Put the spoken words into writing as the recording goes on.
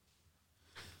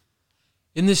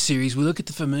In this series, we look at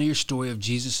the familiar story of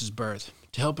Jesus' birth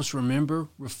to help us remember,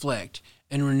 reflect,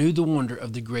 and renew the wonder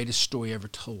of the greatest story ever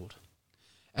told.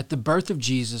 At the birth of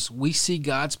Jesus, we see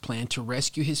God's plan to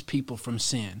rescue his people from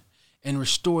sin and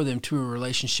restore them to a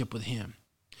relationship with him.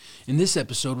 In this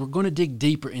episode, we're going to dig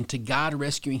deeper into God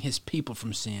rescuing his people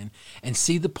from sin and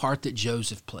see the part that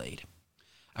Joseph played.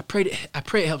 I pray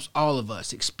it helps all of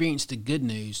us experience the good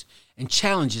news and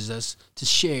challenges us to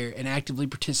share and actively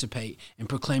participate in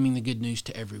proclaiming the good news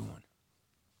to everyone.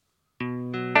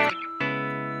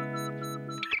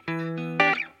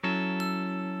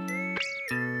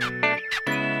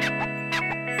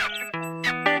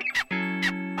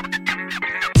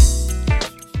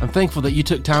 I'm thankful that you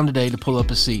took time today to pull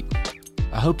up a seat.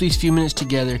 I hope these few minutes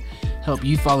together help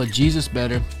you follow Jesus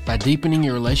better by deepening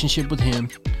your relationship with him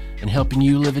and helping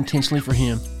you live intentionally for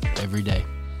him every day.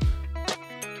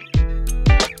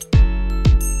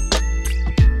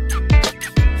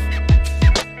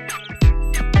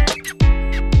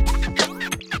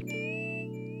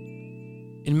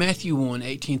 In Matthew 1,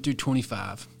 18 through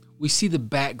 25, we see the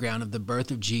background of the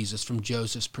birth of Jesus from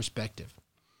Joseph's perspective.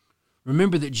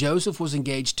 Remember that Joseph was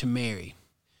engaged to Mary.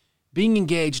 Being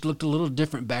engaged looked a little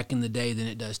different back in the day than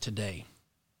it does today.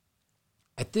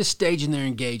 At this stage in their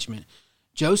engagement,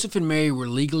 Joseph and Mary were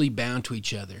legally bound to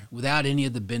each other without any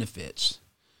of the benefits.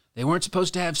 They weren't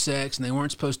supposed to have sex and they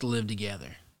weren't supposed to live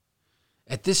together.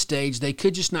 At this stage, they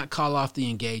could just not call off the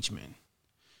engagement.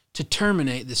 To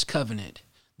terminate this covenant,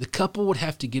 the couple would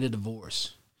have to get a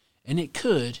divorce, and it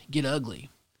could get ugly.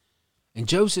 And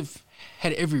Joseph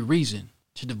had every reason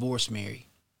to divorce Mary.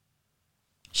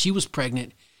 She was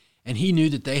pregnant, and he knew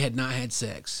that they had not had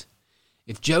sex.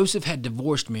 If Joseph had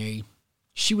divorced Mary,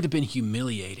 she would have been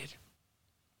humiliated.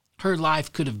 Her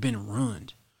life could have been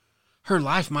ruined. Her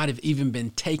life might have even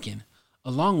been taken,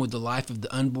 along with the life of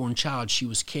the unborn child she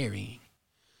was carrying.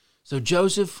 So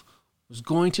Joseph was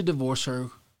going to divorce her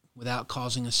without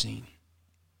causing a scene.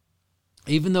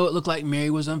 Even though it looked like Mary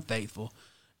was unfaithful,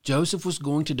 Joseph was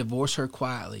going to divorce her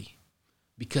quietly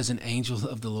because an angel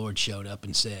of the Lord showed up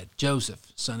and said,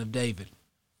 "Joseph, son of David,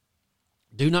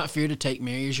 do not fear to take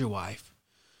Mary as your wife,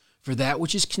 for that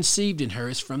which is conceived in her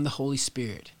is from the Holy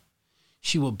Spirit.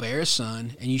 She will bear a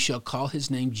son, and you shall call his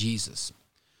name Jesus,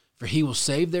 for he will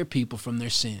save their people from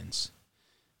their sins."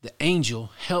 The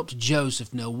angel helped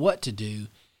Joseph know what to do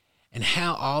and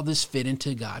how all this fit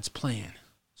into God's plan.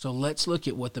 So let's look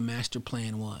at what the master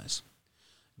plan was.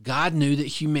 God knew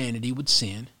that humanity would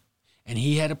sin, and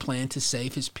he had a plan to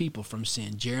save his people from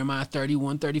sin. Jeremiah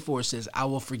 31:34 says, "I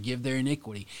will forgive their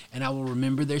iniquity, and I will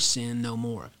remember their sin no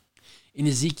more." In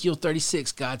Ezekiel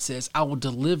 36, God says, "I will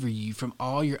deliver you from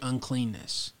all your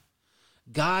uncleanness."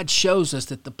 God shows us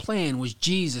that the plan was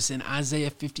Jesus in Isaiah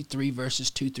 53,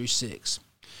 verses 2 through 6.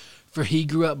 "For he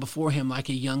grew up before him like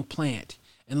a young plant,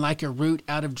 and like a root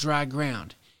out of dry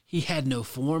ground. He had no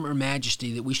form or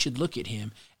majesty that we should look at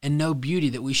him, and no beauty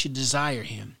that we should desire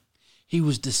him. He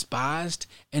was despised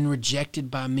and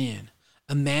rejected by men,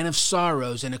 a man of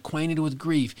sorrows and acquainted with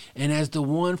grief, and as the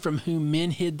one from whom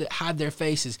men hide their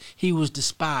faces, he was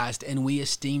despised, and we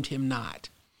esteemed him not.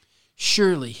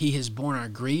 Surely he has borne our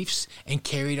griefs and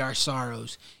carried our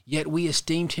sorrows, yet we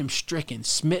esteemed him stricken,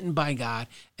 smitten by God,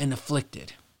 and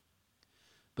afflicted.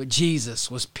 But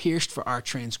Jesus was pierced for our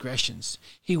transgressions.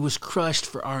 He was crushed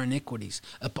for our iniquities.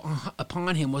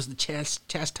 Upon him was the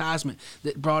chastisement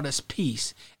that brought us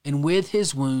peace, and with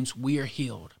his wounds we are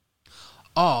healed.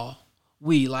 All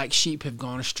we like sheep have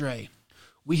gone astray.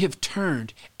 We have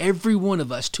turned every one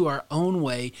of us to our own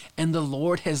way, and the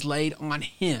Lord has laid on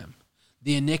him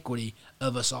the iniquity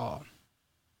of us all."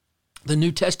 The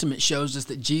New Testament shows us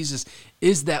that Jesus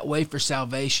is that way for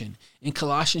salvation. In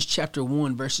Colossians chapter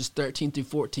 1, verses 13 through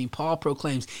 14, Paul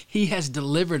proclaims, "He has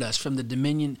delivered us from the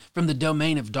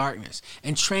domain of darkness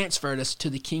and transferred us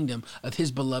to the kingdom of his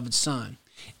beloved Son,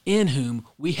 in whom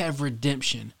we have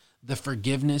redemption, the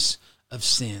forgiveness of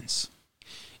sins."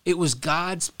 It was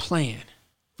God's plan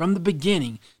from the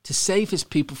beginning to save his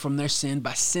people from their sin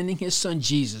by sending his son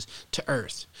Jesus to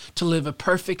earth, to live a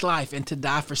perfect life and to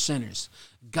die for sinners.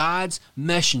 God's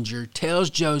messenger tells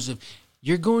Joseph,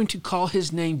 "You're going to call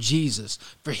his name Jesus,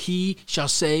 for he shall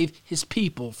save his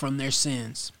people from their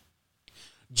sins."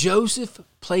 Joseph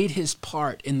played his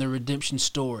part in the redemption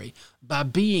story by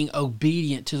being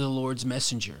obedient to the Lord's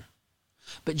messenger.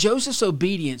 But Joseph's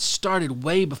obedience started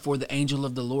way before the angel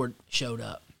of the Lord showed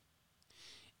up.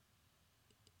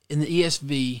 In the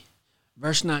ESV,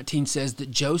 verse 19 says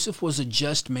that Joseph was a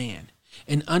just man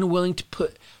and unwilling to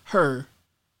put her,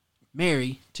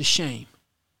 Mary, to shame.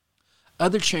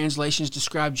 Other translations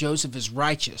describe Joseph as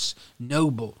righteous,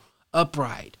 noble,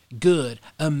 upright, good,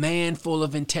 a man full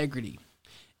of integrity.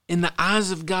 In the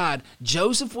eyes of God,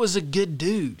 Joseph was a good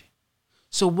dude.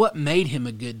 So what made him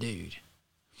a good dude?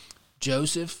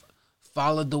 Joseph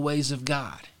followed the ways of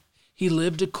God. He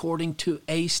lived according to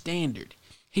a standard.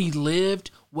 He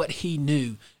lived what he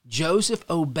knew. Joseph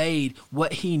obeyed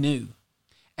what he knew.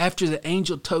 After the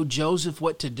angel told Joseph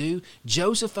what to do,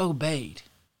 Joseph obeyed.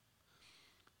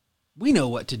 We know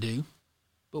what to do,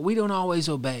 but we don't always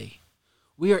obey.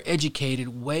 We are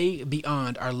educated way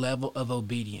beyond our level of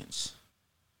obedience.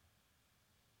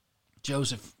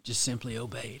 Joseph just simply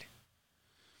obeyed.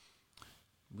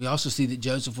 We also see that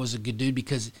Joseph was a good dude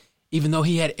because even though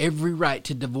he had every right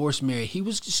to divorce Mary, he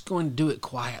was just going to do it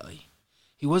quietly.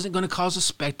 He wasn't going to cause a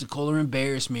spectacle or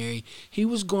embarrass Mary. He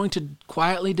was going to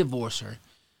quietly divorce her.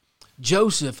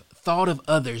 Joseph thought of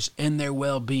others and their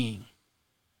well-being.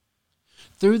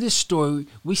 Through this story,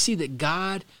 we see that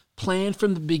God planned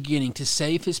from the beginning to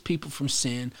save his people from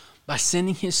sin by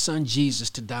sending his son Jesus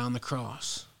to die on the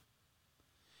cross.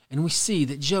 And we see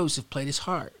that Joseph played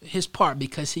his part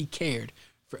because he cared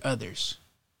for others.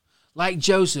 Like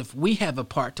Joseph, we have a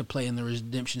part to play in the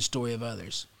redemption story of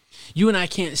others. You and I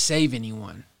can't save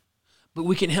anyone, but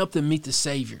we can help them meet the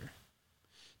Savior.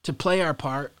 To play our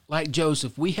part, like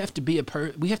Joseph, we have to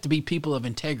be people of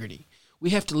integrity.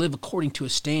 We have to live according to a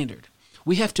standard.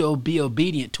 We have to be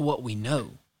obedient to what we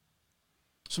know.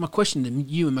 So my question to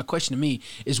you and my question to me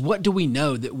is, what do we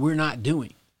know that we're not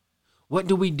doing? What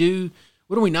do we do?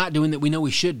 What are we not doing that we know we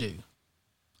should do?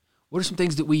 What are some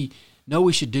things that we know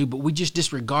we should do, but we just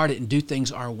disregard it and do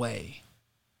things our way?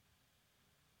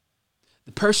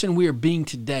 The person we are being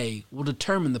today will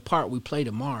determine the part we play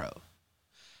tomorrow.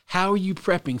 How are you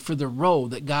prepping for the role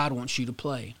that God wants you to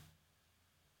play?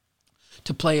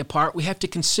 To play a part, we have to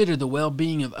consider the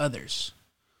well-being of others.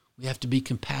 We have to be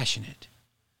compassionate.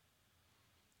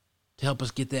 To help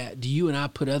us get that, do you and I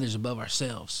put others above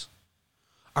ourselves?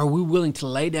 Are we willing to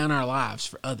lay down our lives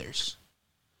for others?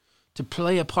 To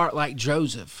play a part like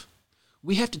Joseph,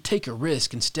 we have to take a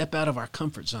risk and step out of our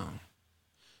comfort zone.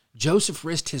 Joseph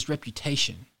risked his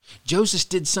reputation. Joseph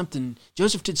did something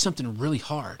really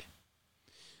hard.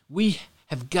 We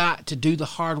have got to do the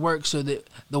hard work so that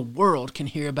the world can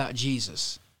hear about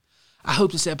Jesus. I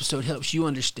hope this episode helps you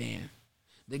understand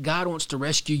that God wants to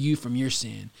rescue you from your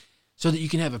sin so that you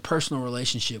can have a personal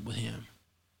relationship with him.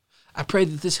 I pray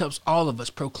that this helps all of us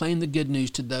proclaim the good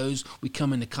news to those we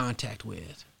come into contact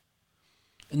with.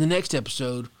 In the next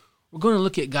episode, we're going to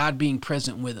look at God being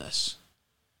present with us.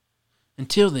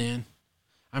 Until then,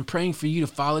 I'm praying for you to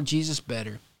follow Jesus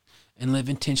better and live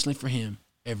intentionally for him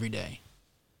every day.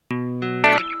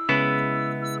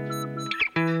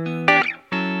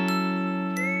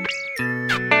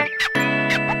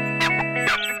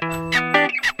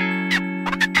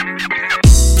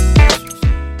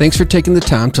 Thanks for taking the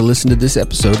time to listen to this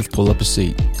episode of Pull Up a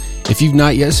Seat. If you've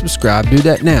not yet subscribed, do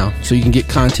that now so you can get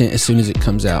content as soon as it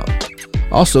comes out.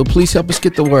 Also, please help us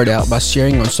get the word out by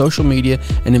sharing on social media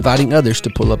and inviting others to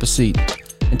pull up a seat.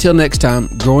 Until next time,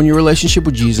 grow in your relationship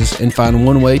with Jesus and find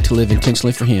one way to live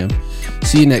intentionally for him.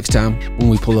 See you next time when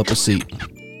we pull up a seat.